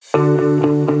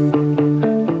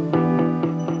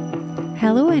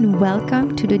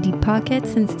Welcome to the Deep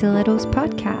Pockets and Stilettos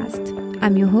podcast.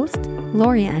 I'm your host,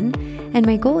 Lorianne, and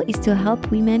my goal is to help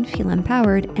women feel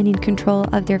empowered and in control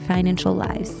of their financial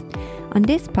lives. On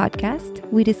this podcast,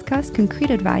 we discuss concrete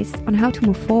advice on how to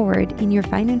move forward in your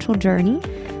financial journey,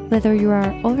 whether you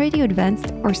are already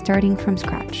advanced or starting from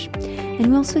scratch.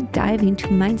 And we also dive into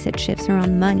mindset shifts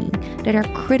around money that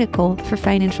are critical for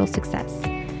financial success.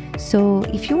 So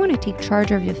if you want to take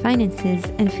charge of your finances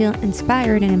and feel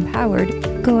inspired and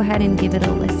empowered, go ahead and give it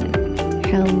a listen.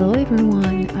 Hello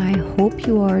everyone, I hope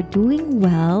you are doing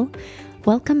well.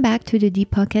 Welcome back to the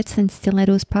Deep Pockets and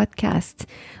Stilettos podcast,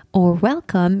 or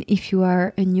welcome if you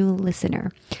are a new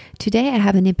listener. Today I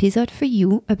have an episode for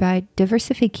you about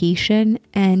diversification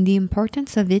and the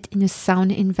importance of it in a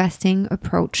sound investing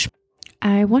approach.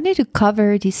 I wanted to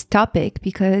cover this topic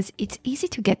because it's easy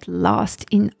to get lost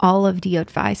in all of the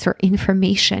advice or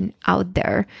information out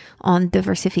there on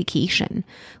diversification.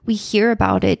 We hear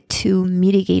about it to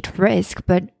mitigate risk,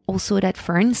 but also that,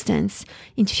 for instance,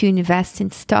 if you invest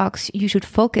in stocks, you should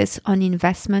focus on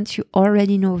investments you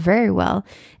already know very well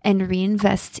and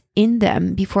reinvest in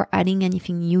them before adding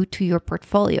anything new to your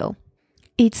portfolio.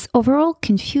 It's overall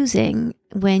confusing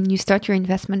when you start your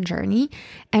investment journey,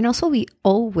 and also we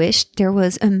all wish there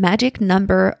was a magic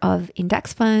number of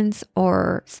index funds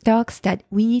or stocks that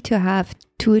we need to have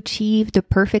to achieve the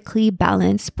perfectly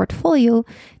balanced portfolio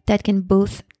that can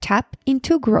both tap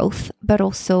into growth but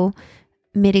also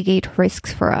mitigate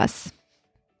risks for us.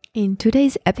 In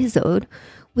today's episode,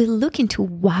 we'll look into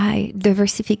why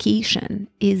diversification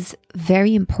is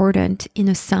very important in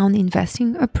a sound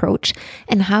investing approach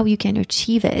and how you can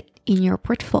achieve it in your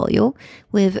portfolio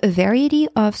with a variety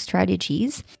of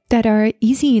strategies that are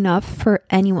easy enough for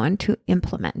anyone to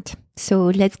implement. So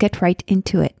let's get right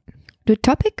into it. The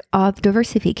topic of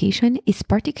diversification is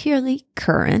particularly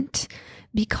current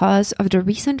because of the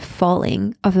recent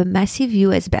falling of a massive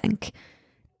US bank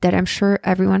that I'm sure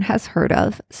everyone has heard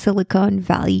of, Silicon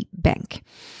Valley Bank.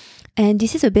 And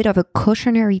this is a bit of a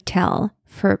cautionary tale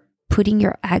for putting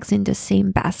your eggs in the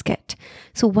same basket.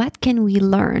 So what can we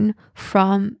learn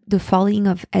from the falling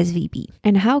of SVB?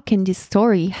 And how can this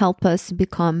story help us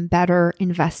become better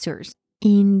investors?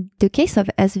 In the case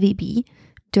of SVB,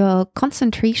 the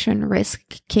concentration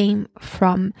risk came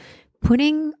from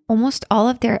putting almost all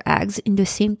of their eggs in the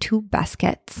same two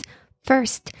baskets.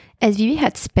 First, SVB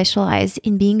had specialized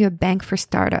in being a bank for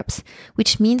startups,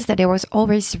 which means that there was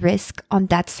always risk on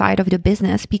that side of the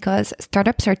business because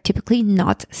startups are typically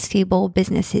not stable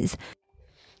businesses.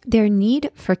 Their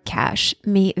need for cash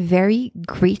may vary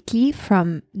greatly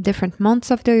from different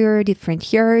months of the year,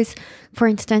 different years. For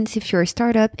instance, if you're a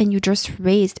startup and you just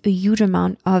raised a huge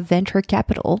amount of venture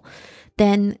capital,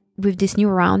 then with this new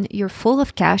round, you're full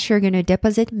of cash, you're going to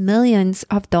deposit millions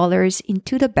of dollars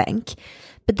into the bank.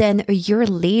 But then a year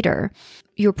later,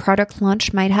 your product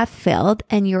launch might have failed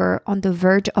and you're on the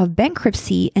verge of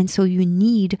bankruptcy. And so you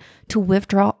need to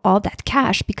withdraw all that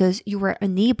cash because you were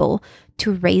unable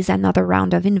to raise another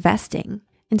round of investing.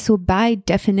 And so by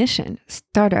definition,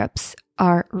 startups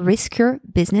are riskier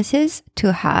businesses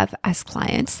to have as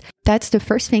clients. That's the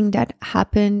first thing that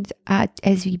happened at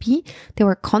SVB. They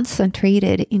were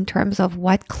concentrated in terms of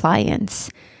what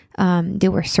clients they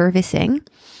were servicing.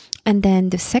 And then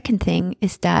the second thing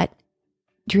is that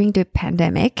during the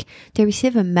pandemic, they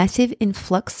received a massive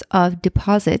influx of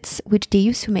deposits, which they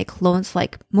used to make loans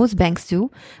like most banks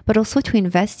do, but also to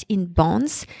invest in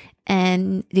bonds.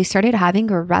 And they started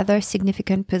having a rather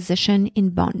significant position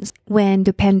in bonds. When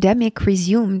the pandemic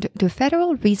resumed, the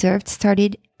Federal Reserve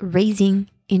started raising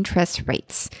interest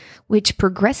rates, which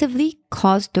progressively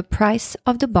caused the price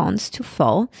of the bonds to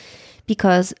fall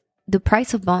because the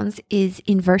price of bonds is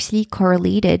inversely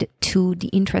correlated to the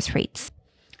interest rates.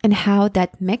 And how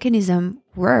that mechanism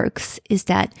works is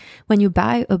that when you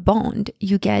buy a bond,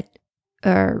 you get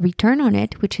a return on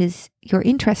it, which is your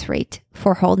interest rate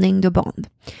for holding the bond.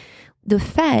 The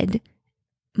Fed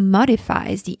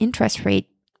modifies the interest rate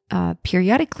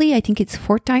periodically. I think it's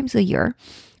 4 times a year.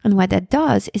 And what that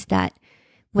does is that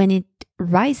when it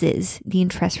rises the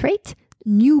interest rate,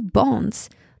 new bonds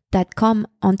that come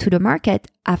onto the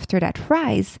market after that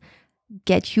rise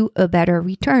get you a better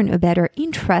return, a better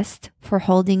interest for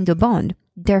holding the bond,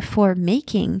 therefore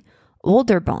making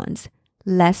older bonds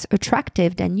less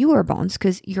attractive than newer bonds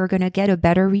because you're going to get a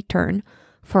better return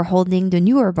for holding the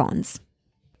newer bonds.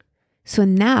 So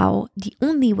now the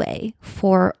only way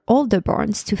for older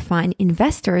bonds to find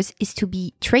investors is to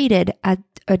be traded at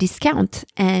a discount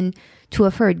and to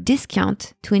offer a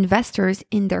discount to investors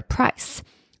in their price.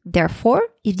 Therefore,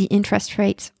 if the interest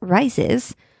rate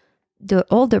rises, the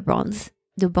older bonds,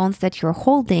 the bonds that you're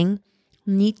holding,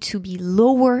 need to be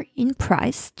lower in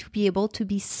price to be able to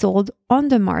be sold on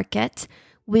the market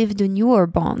with the newer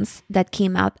bonds that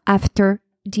came out after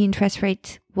the interest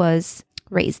rate was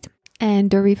raised.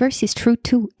 And the reverse is true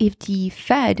too. If the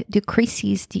Fed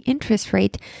decreases the interest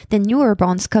rate, then newer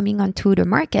bonds coming onto the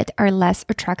market are less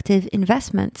attractive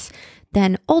investments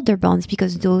than older bonds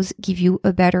because those give you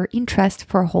a better interest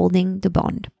for holding the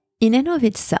bond. In and of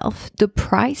itself, the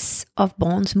price of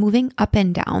bonds moving up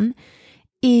and down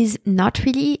is not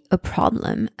really a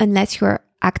problem unless you're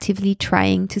actively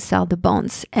trying to sell the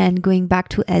bonds. And going back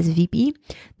to SVB,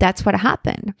 that's what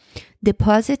happened.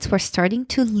 Deposits were starting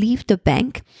to leave the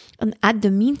bank, and at the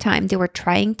meantime, they were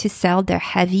trying to sell their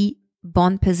heavy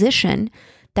bond position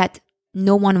that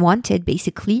no one wanted,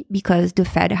 basically, because the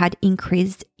Fed had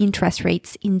increased interest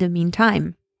rates in the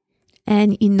meantime.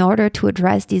 And in order to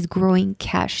address these growing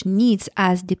cash needs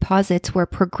as deposits were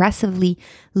progressively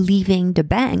leaving the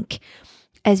bank,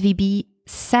 SVB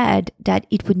said that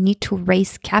it would need to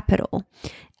raise capital,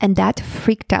 and that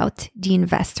freaked out the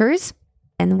investors.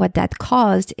 And what that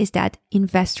caused is that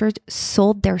investors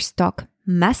sold their stock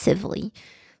massively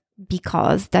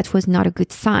because that was not a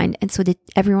good sign. And so that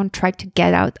everyone tried to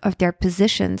get out of their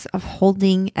positions of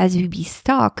holding SVB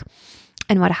stock.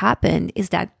 And what happened is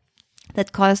that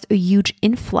caused a huge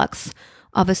influx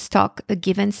of a stock, a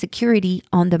given security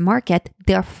on the market,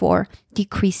 therefore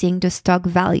decreasing the stock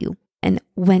value. And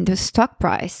when the stock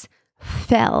price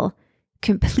fell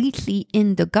completely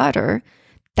in the gutter,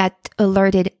 that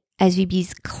alerted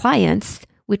SVB's clients,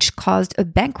 which caused a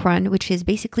bank run, which is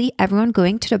basically everyone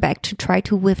going to the bank to try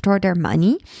to withdraw their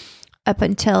money up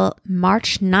until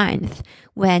March 9th,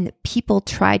 when people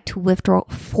tried to withdraw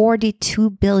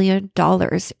 $42 billion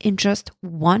in just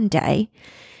one day.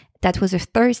 That was a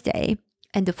Thursday.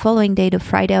 And the following day, the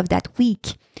Friday of that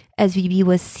week, SVB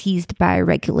was seized by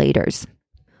regulators.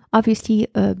 Obviously,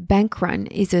 a bank run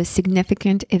is a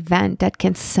significant event that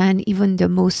can send even the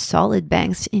most solid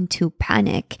banks into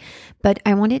panic. But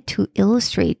I wanted to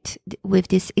illustrate with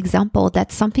this example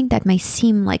that something that might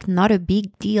seem like not a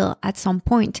big deal at some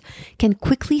point can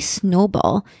quickly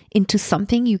snowball into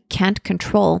something you can't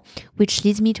control, which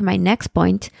leads me to my next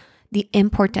point, the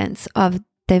importance of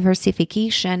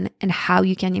diversification and how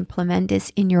you can implement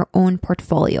this in your own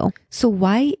portfolio. So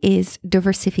why is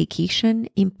diversification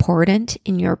important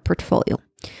in your portfolio?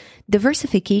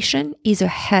 Diversification is a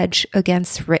hedge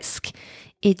against risk.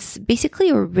 It's basically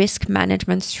a risk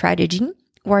management strategy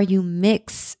where you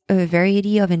mix a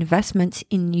variety of investments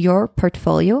in your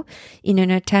portfolio in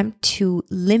an attempt to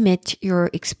limit your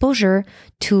exposure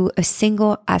to a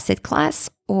single asset class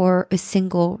or a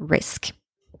single risk.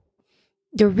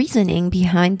 The reasoning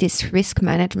behind this risk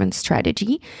management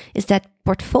strategy is that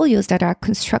portfolios that are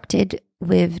constructed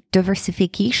with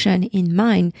diversification in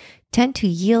mind tend to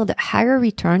yield higher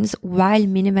returns while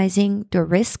minimizing the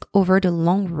risk over the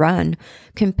long run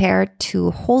compared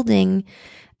to holding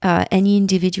any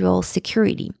individual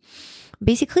security.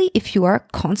 Basically, if you are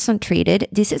concentrated,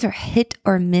 this is a hit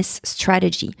or miss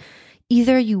strategy.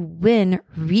 Either you win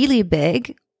really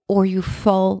big or you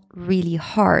fall really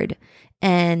hard.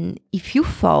 And if you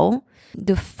fall,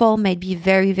 the fall might be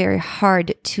very, very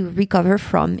hard to recover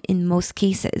from in most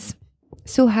cases.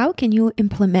 So how can you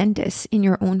implement this in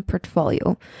your own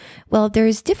portfolio? Well,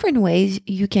 there's different ways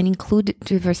you can include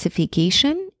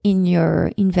diversification in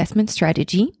your investment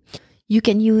strategy. You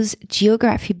can use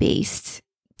geography-based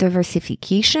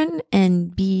diversification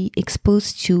and be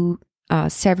exposed to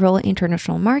several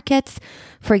international markets.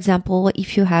 For example,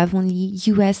 if you have only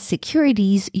US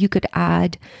securities, you could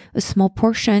add a small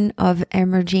portion of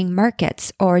emerging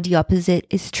markets, or the opposite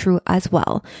is true as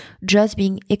well. Just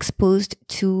being exposed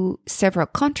to several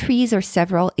countries or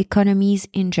several economies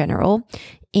in general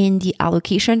in the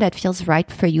allocation that feels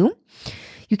right for you.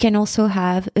 You can also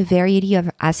have a variety of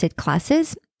asset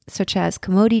classes, such as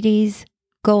commodities,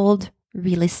 gold,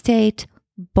 real estate,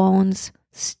 bonds,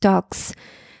 stocks,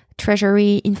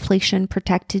 treasury,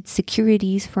 inflation-protected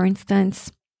securities, for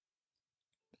instance.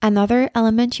 Another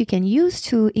element you can use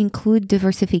to include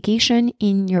diversification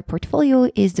in your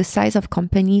portfolio is the size of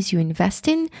companies you invest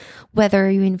in, whether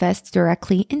you invest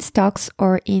directly in stocks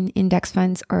or in index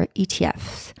funds or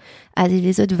ETFs, as it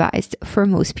is advised for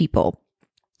most people.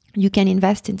 You can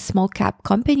invest in small cap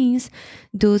companies,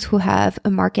 those who have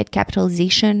a market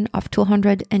capitalization of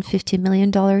 $250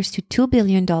 million to $2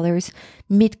 billion,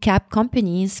 mid cap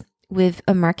companies with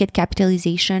a market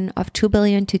capitalization of $2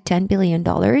 billion to $10 billion,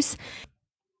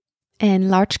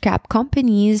 and large cap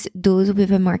companies, those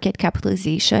with a market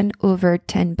capitalization over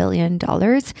 $10 billion.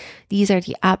 These are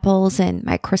the Apples and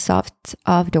Microsofts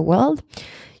of the world.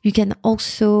 You can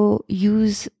also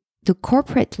use the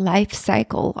corporate life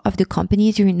cycle of the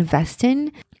companies you invest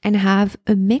in and have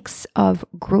a mix of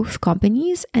growth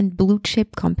companies and blue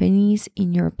chip companies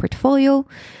in your portfolio.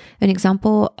 An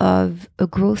example of a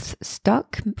growth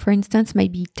stock, for instance,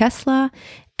 might be Tesla,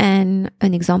 and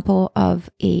an example of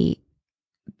a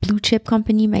blue chip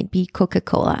company might be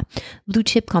Coca-Cola. Blue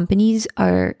chip companies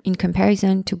are, in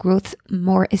comparison to growth,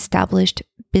 more established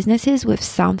businesses with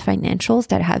sound financials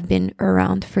that have been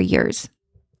around for years.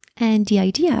 And the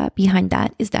idea behind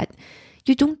that is that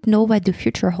you don't know what the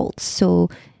future holds. So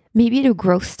maybe the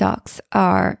growth stocks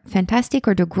are fantastic,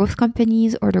 or the growth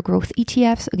companies or the growth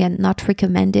ETFs, again, not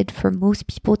recommended for most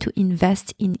people to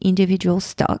invest in individual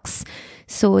stocks.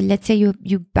 So let's say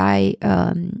you buy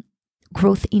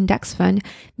growth index fund,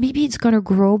 maybe it's going to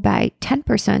grow by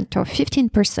 10% or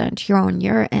 15% year on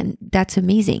year, and that's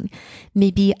amazing.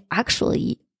 Maybe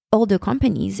actually all the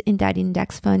companies in that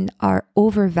index fund are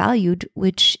overvalued,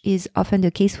 which is often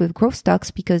the case with growth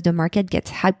stocks because the market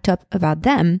gets hyped up about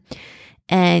them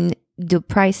and the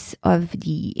price of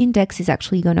the index is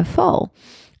actually going to fall.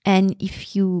 And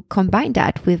if you combine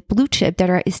that with blue chip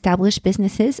that are established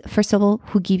businesses, first of all,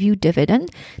 who give you dividend,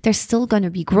 there's still going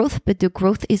to be growth, but the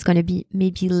growth is going to be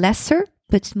maybe lesser,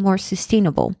 but more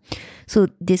sustainable. So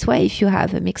this way, if you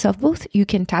have a mix of both, you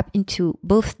can tap into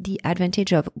both the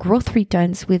advantage of growth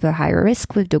returns with a higher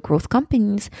risk with the growth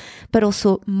companies, but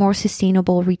also more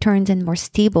sustainable returns and more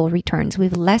stable returns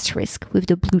with less risk with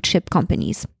the blue chip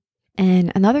companies.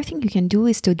 And another thing you can do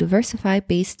is to diversify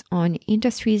based on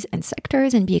industries and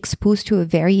sectors and be exposed to a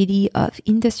variety of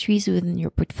industries within your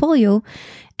portfolio,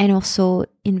 and also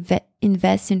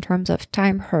invest in terms of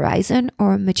time horizon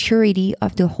or maturity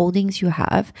of the holdings you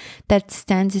have. That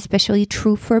stands especially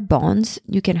true for bonds.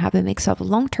 You can have a mix of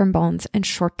long-term bonds and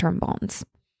short-term bonds.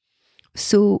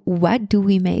 So what do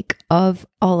we make of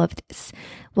all of this?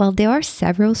 Well, there are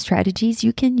several strategies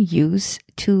you can use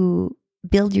to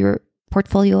build your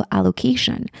portfolio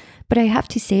allocation. But I have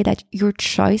to say that your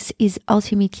choice is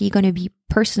ultimately going to be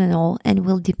personal and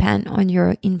will depend on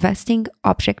your investing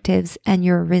objectives and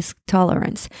your risk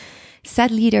tolerance.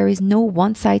 Sadly, there is no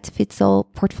one-size-fits-all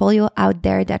portfolio out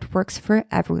there that works for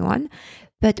everyone,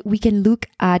 but we can look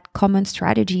at common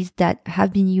strategies that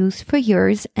have been used for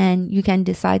years, and you can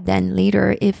decide then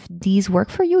later if these work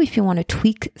for you, if you want to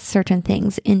tweak certain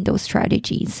things in those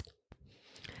strategies.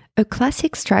 A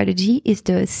classic strategy is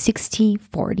the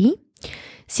 60-40,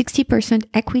 60%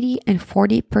 equity and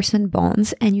 40%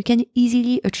 bonds, and you can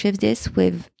easily achieve this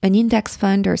with an index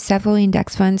fund or several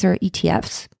index funds or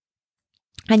ETFs.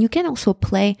 And you can also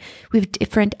play with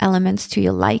different elements to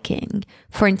your liking.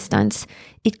 For instance,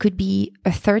 it could be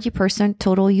a 30%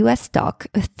 total US stock,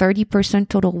 a 30%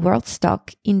 total world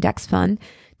stock index fund,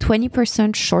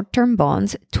 20% short-term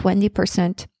bonds,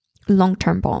 20%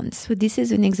 long-term bonds. So this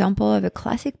is an example of a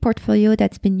classic portfolio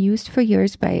that's been used for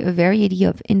years by a variety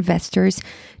of investors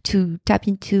to tap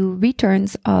into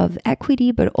returns of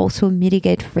equity, but also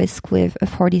mitigate risk with a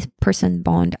 40%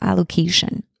 bond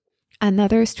allocation.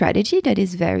 Another strategy that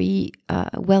is very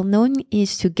well known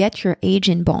is to get your age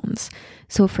in bonds.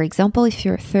 So for example, if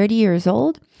you're 30 years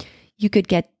old, you could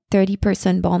get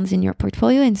 30% bonds in your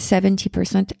portfolio and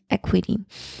 70% equity.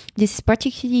 This is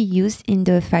particularly used in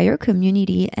the FIRE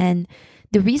community, and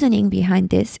the reasoning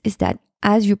behind this is that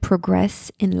as you progress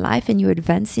in life and you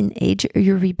advance in age,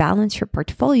 you rebalance your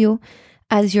portfolio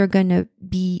as you're going to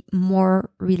be more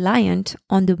reliant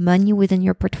on the money within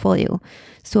your portfolio.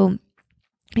 So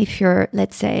if you're,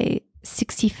 let's say,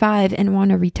 65 and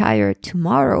want to retire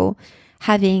tomorrow,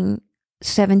 having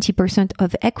 70%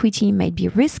 of equity might be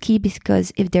risky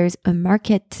because if there's a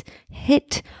market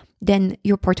hit, then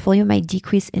your portfolio might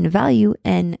decrease in value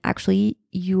and actually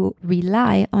you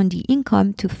rely on the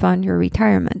income to fund your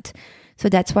retirement. So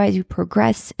that's why as you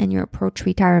progress and you approach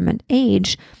retirement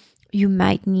age, you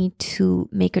might need to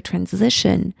make a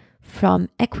transition from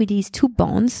equities to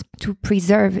bonds to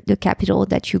preserve the capital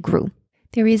that you grew.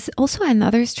 There is also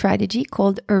another strategy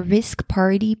called a risk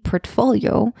parity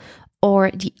portfolio,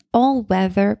 or the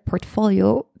all-weather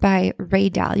portfolio by Ray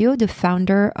Dalio, the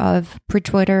founder of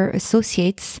Bridgewater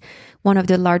Associates, one of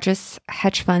the largest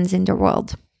hedge funds in the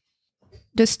world.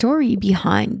 The story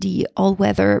behind the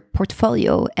all-weather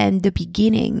portfolio and the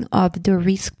beginning of the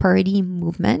risk parity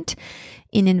movement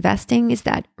in investing is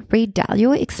that Ray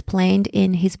Dalio explained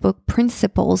in his book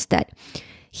Principles that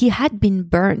he had been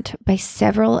burned by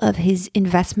several of his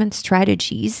investment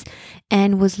strategies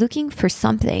and was looking for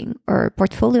something, or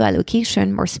portfolio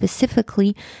allocation more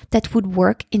specifically, that would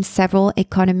work in several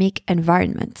economic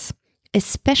environments,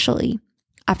 especially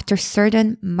after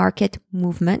certain market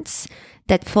movements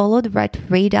that followed what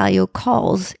Ray Dalio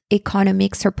calls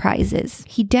economic surprises.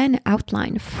 He then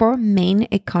outlined 4 main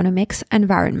economics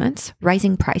environments: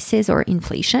 rising prices or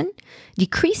inflation,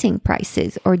 decreasing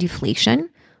prices or deflation,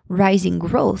 rising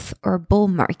growth or bull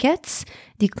markets,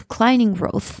 declining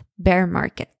growth, bear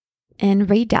market. And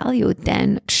Ray Dalio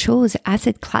then chose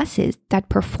asset classes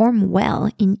that perform well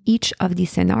in each of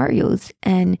these scenarios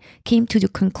and came to the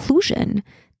conclusion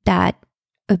that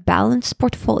a balanced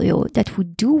portfolio that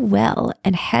would do well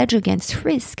and hedge against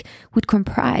risk would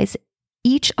comprise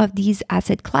each of these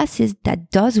asset classes that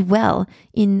does well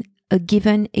in a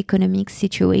given economic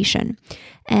situation.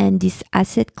 And these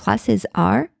asset classes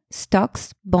are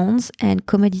stocks, bonds, and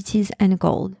commodities and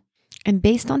gold. And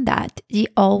based on that, the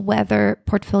all-weather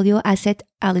portfolio asset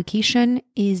allocation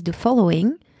is the following: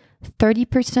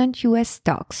 30% US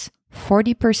stocks,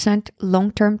 40%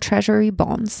 long-term treasury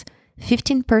bonds,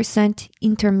 15%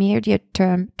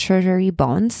 intermediate-term treasury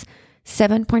bonds,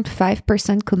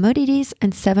 7.5% commodities,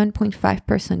 and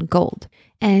 7.5% gold.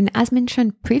 And as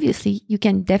mentioned previously, you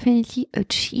can definitely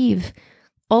achieve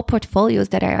all portfolios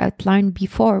that I outlined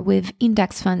before with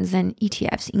index funds and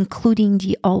ETFs, including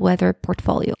the all-weather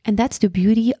portfolio. And that's the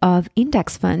beauty of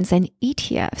index funds and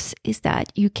ETFs, is that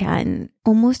you can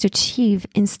almost achieve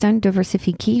instant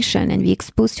diversification and be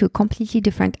exposed to a completely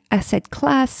different asset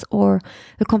class or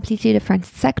a completely different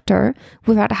sector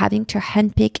without having to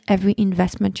handpick every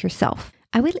investment yourself.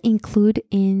 I will include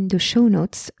in the show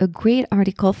notes a great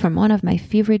article from one of my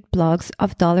favorite blogs,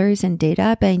 Of Dollars and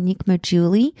Data, by Nick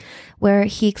Maggiulli, where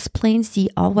he explains the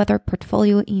all-weather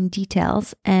portfolio in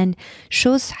details and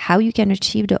shows how you can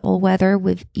achieve the all-weather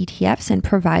with ETFs, and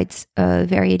provides a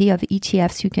variety of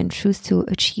ETFs you can choose to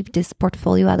achieve this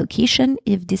portfolio allocation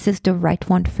if this is the right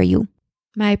one for you.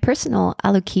 My personal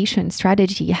allocation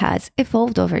strategy has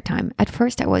evolved over time. At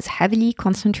first, I was heavily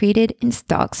concentrated in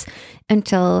stocks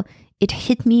until it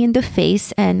hit me in the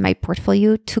face and my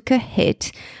portfolio took a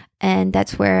hit. And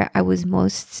that's where I was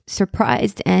most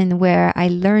surprised and where I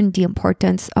learned the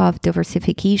importance of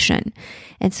diversification.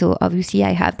 And so obviously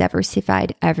I have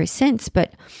diversified ever since,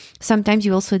 but sometimes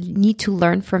you also need to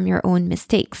learn from your own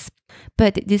mistakes.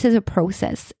 But this is a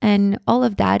process. And all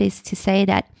of that is to say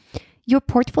that your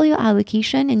portfolio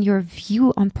allocation and your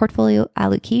view on portfolio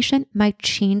allocation might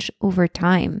change over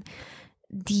time.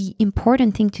 The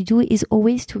important thing to do is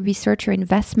always to research your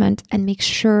investment and make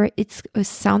sure it's a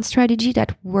sound strategy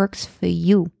that works for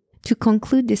you. To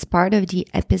conclude this part of the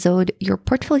episode, your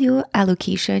portfolio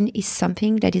allocation is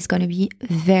something that is going to be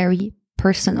very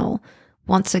personal,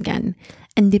 once again,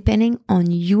 and depending on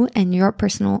you and your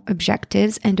personal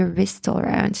objectives and the risk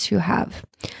tolerance you have.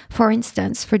 For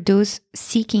instance, for those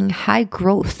seeking high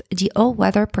growth, the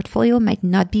all-weather portfolio might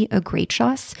not be a great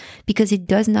choice because it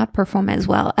does not perform as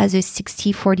well as a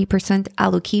 60-40%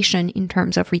 allocation in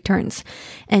terms of returns.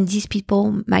 And these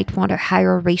people might want a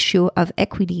higher ratio of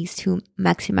equities to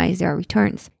maximize their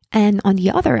returns. And on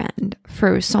the other end,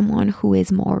 for someone who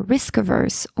is more risk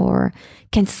averse or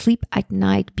can sleep at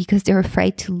night because they're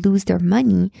afraid to lose their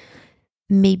money,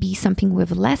 maybe something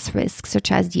with less risk, such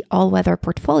as the all-weather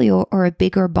portfolio or a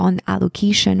bigger bond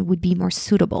allocation, would be more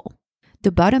suitable.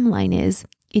 The bottom line is,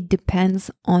 it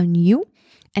depends on you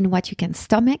and what you can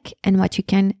stomach and what you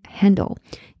can handle.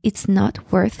 It's not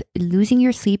worth losing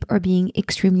your sleep or being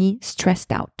extremely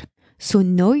stressed out. So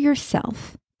know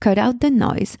yourself, cut out the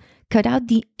noise, cut out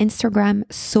the Instagram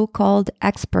so-called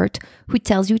expert who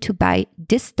tells you to buy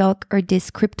this stock or this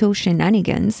crypto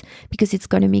shenanigans because it's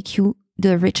going to make you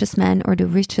the richest man or the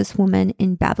richest woman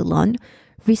in Babylon.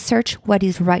 Research what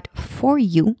is right for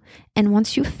you, and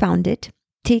once you've found it,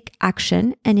 take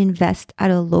action and invest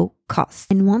at a low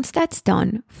cost. And once that's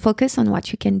done, focus on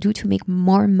what you can do to make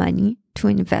more money, to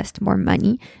invest more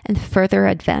money, and further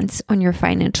advance on your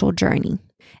financial journey.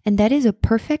 And that is a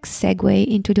perfect segue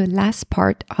into the last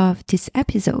part of this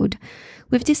episode.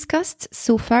 We've discussed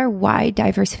so far why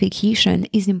diversification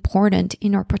is important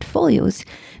in our portfolios,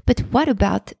 but what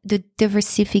about the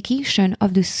diversification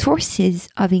of the sources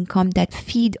of income that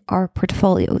feed our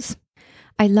portfolios?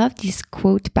 I love this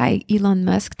quote by Elon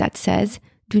Musk that says,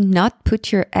 "Do not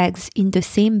put your eggs in the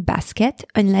same basket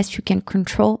unless you can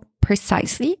control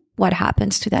precisely what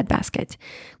happens to that basket,"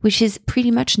 which is pretty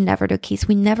much never the case.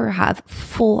 We never have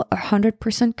full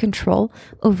 100% control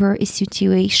over a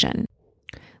situation.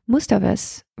 Most of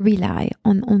us rely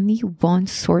on only one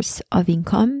source of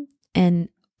income, and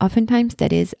oftentimes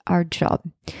that is our job.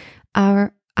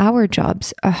 Are our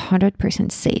jobs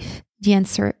 100% safe? The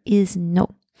answer is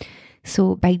no.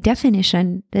 So by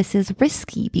definition, this is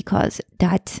risky because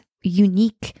that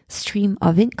unique stream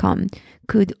of income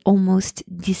could almost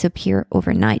disappear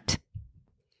overnight.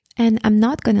 And I'm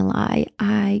not going to lie,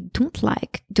 I don't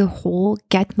like the whole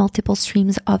get multiple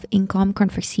streams of income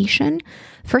conversation.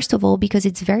 First of all, because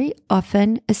it's very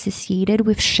often associated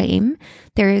with shame.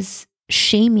 There is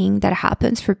shaming that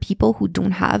happens for people who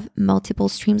don't have multiple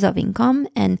streams of income.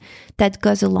 And that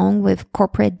goes along with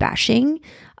corporate bashing,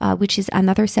 which is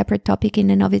another separate topic in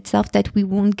and of itself that we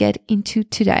won't get into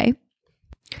today.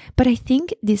 But I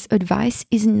think this advice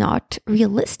is not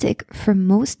realistic for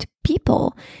most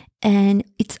people. And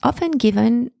it's often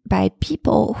given by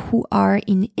people who are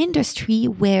in industry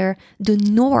where the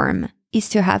norm is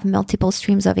to have multiple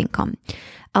streams of income.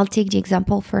 I'll take the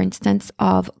example, for instance,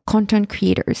 of content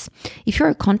creators. If you're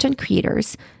a content creator,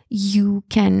 you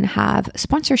can have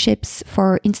sponsorships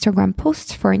for Instagram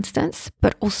posts, for instance,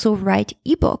 but also write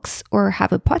ebooks or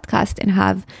have a podcast and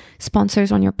have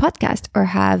sponsors on your podcast, or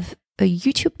have a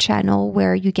YouTube channel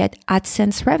where you get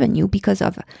AdSense revenue because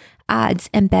of ads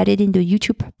embedded in the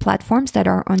YouTube platforms that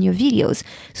are on your videos.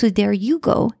 So there you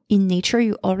go. In nature,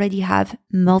 you already have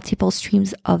multiple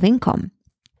streams of income.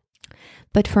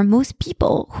 But for most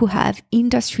people who have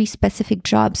industry-specific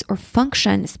jobs or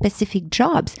function-specific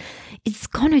jobs, it's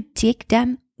going to take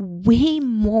them way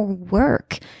more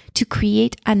work to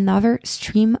create another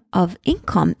stream of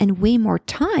income and way more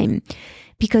time,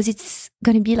 because it's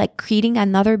going to be like creating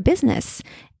another business.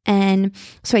 And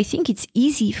so I think it's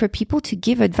easy for people to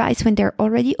give advice when they're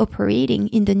already operating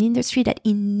in an industry that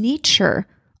in nature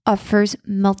offers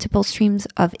multiple streams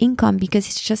of income, because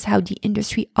it's just how the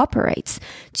industry operates,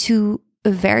 to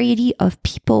a variety of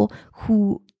people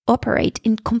who operate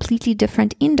in completely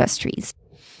different industries.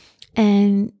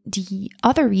 And the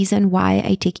other reason why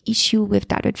I take issue with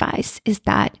that advice is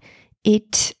that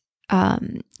it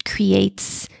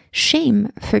creates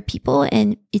shame for people,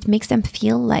 and it makes them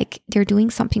feel like they're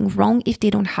doing something wrong if they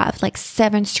don't have like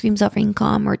 7 streams of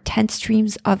income or 10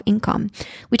 streams of income,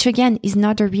 which again is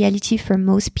not a reality for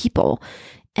most people.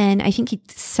 And I think it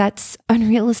sets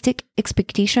unrealistic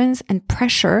expectations and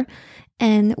pressure.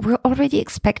 And we're already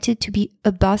expected to be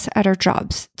a boss at our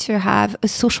jobs, to have a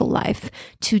social life,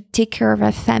 to take care of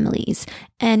our families,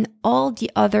 and all the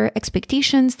other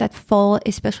expectations that fall,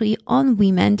 especially on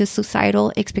women, the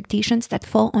societal expectations that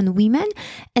fall on women.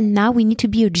 And now we need to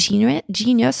be a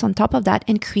genius on top of that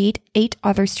and create 8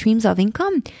 other streams of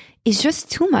income. It's just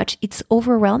too much. It's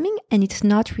overwhelming and it's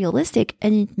not realistic.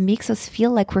 And it makes us feel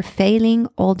like we're failing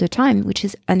all the time, which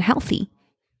is unhealthy.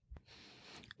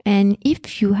 And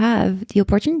if you have the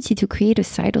opportunity to create a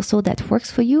side hustle that works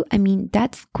for you, I mean,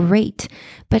 that's great.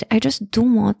 But I just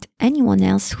don't want anyone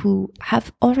else who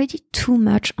have already too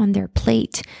much on their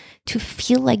plate to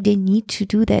feel like they need to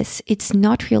do this. It's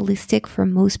not realistic for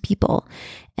most people.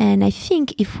 And I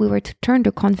think if we were to turn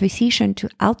the conversation to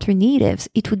alternatives,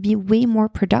 it would be way more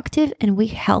productive and way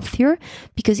healthier,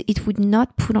 because it would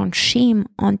not put on shame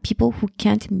on people who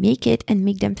can't make it and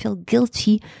make them feel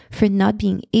guilty for not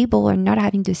being able or not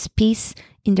having the space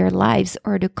in their lives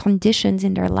or the conditions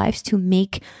in their lives to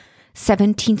make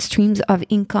 17 streams of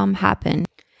income happen.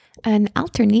 An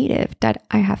alternative that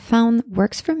I have found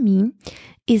works for me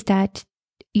is that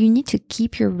you need to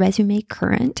keep your resume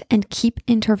current and keep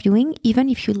interviewing even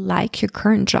if you like your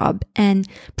current job and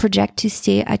project to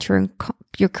stay at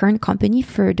your current company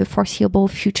for the foreseeable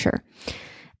future.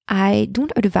 I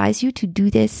don't advise you to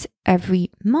do this every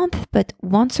month, but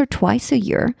once or twice a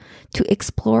year to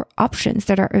explore options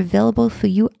that are available for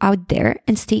you out there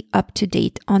and stay up to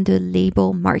date on the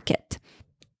labor market.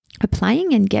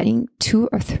 Applying and getting 2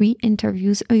 or 3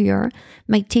 interviews a year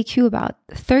might take you about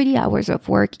 30 hours of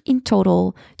work in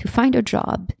total to find a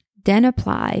job, then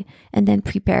apply, and then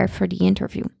prepare for the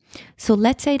interview. So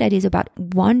let's say that is about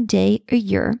 1 day a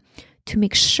year to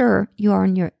make sure you are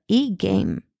on your A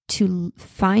game to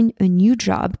find a new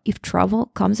job if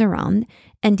trouble comes around,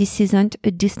 and this isn't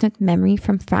a distant memory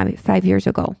from 5 years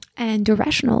ago. And the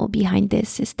rationale behind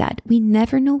this is that we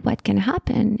never know what can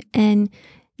happen. And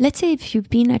let's say if you've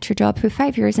been at your job for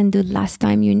 5 years and the last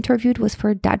time you interviewed was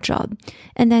for that job,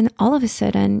 and then all of a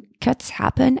sudden cuts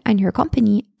happen at your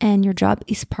company and your job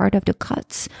is part of the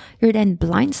cuts, you're then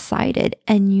blindsided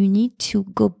and you need to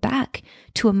go back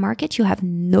to a market you have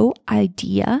no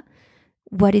idea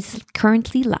what it's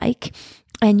currently like,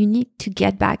 and you need to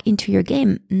get back into your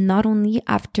game, not only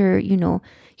after,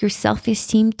 your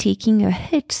self-esteem taking a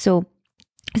hit. So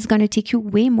it's going to take you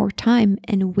way more time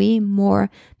and way more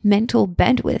mental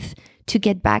bandwidth to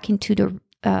get back into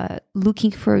the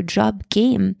looking for a job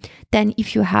game than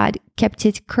if you had kept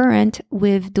it current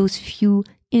with those few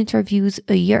interviews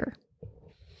a year.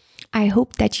 I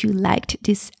hope that you liked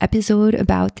this episode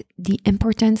about the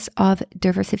importance of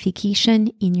diversification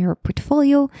in your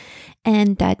portfolio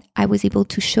and that I was able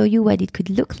to show you what it could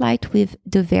look like with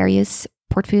the various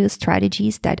portfolio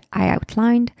strategies that I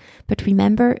outlined. But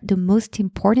remember, the most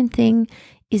important thing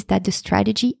is that the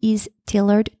strategy is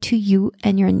tailored to you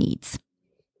and your needs.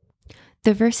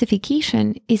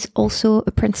 Diversification is also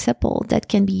a principle that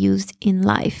can be used in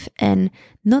life and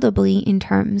notably in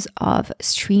terms of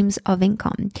streams of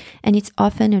income. And it's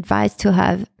often advised to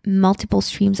have multiple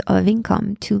streams of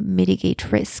income to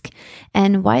mitigate risk.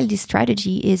 And while this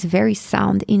strategy is very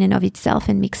sound in and of itself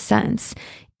and makes sense,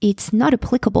 it's not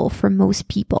applicable for most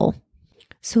people.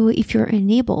 So if you're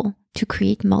unable to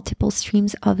create multiple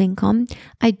streams of income,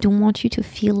 I don't want you to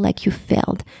feel like you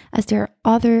failed, as there are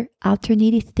other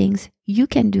alternative things you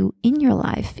can do in your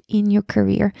life, in your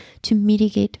career, to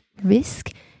mitigate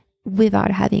risk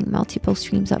without having multiple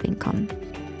streams of income.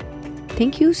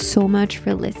 Thank you so much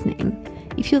for listening.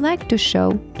 If you liked the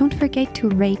show, don't forget to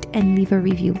rate and leave a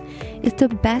review. It's the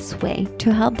best way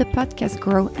to help the podcast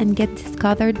grow and get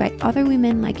discovered by other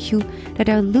women like you that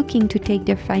are looking to take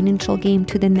their financial game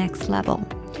to the next level.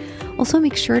 Also,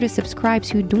 make sure to subscribe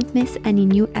so you don't miss any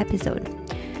new episode.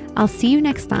 I'll see you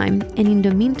next time, and in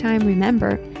the meantime,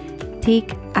 remember,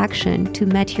 take action to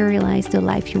materialize the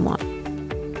life you want.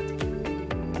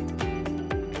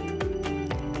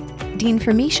 The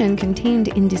information contained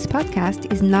in this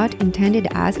podcast is not intended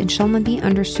as and shall not be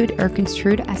understood or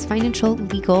construed as financial,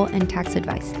 legal, and tax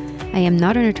advice. I am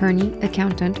not an attorney,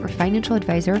 accountant, or financial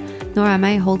advisor, nor am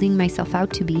I holding myself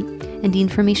out to be, and the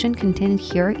information contained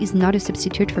here is not a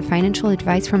substitute for financial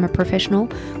advice from a professional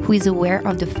who is aware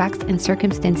of the facts and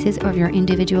circumstances of your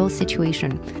individual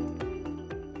situation.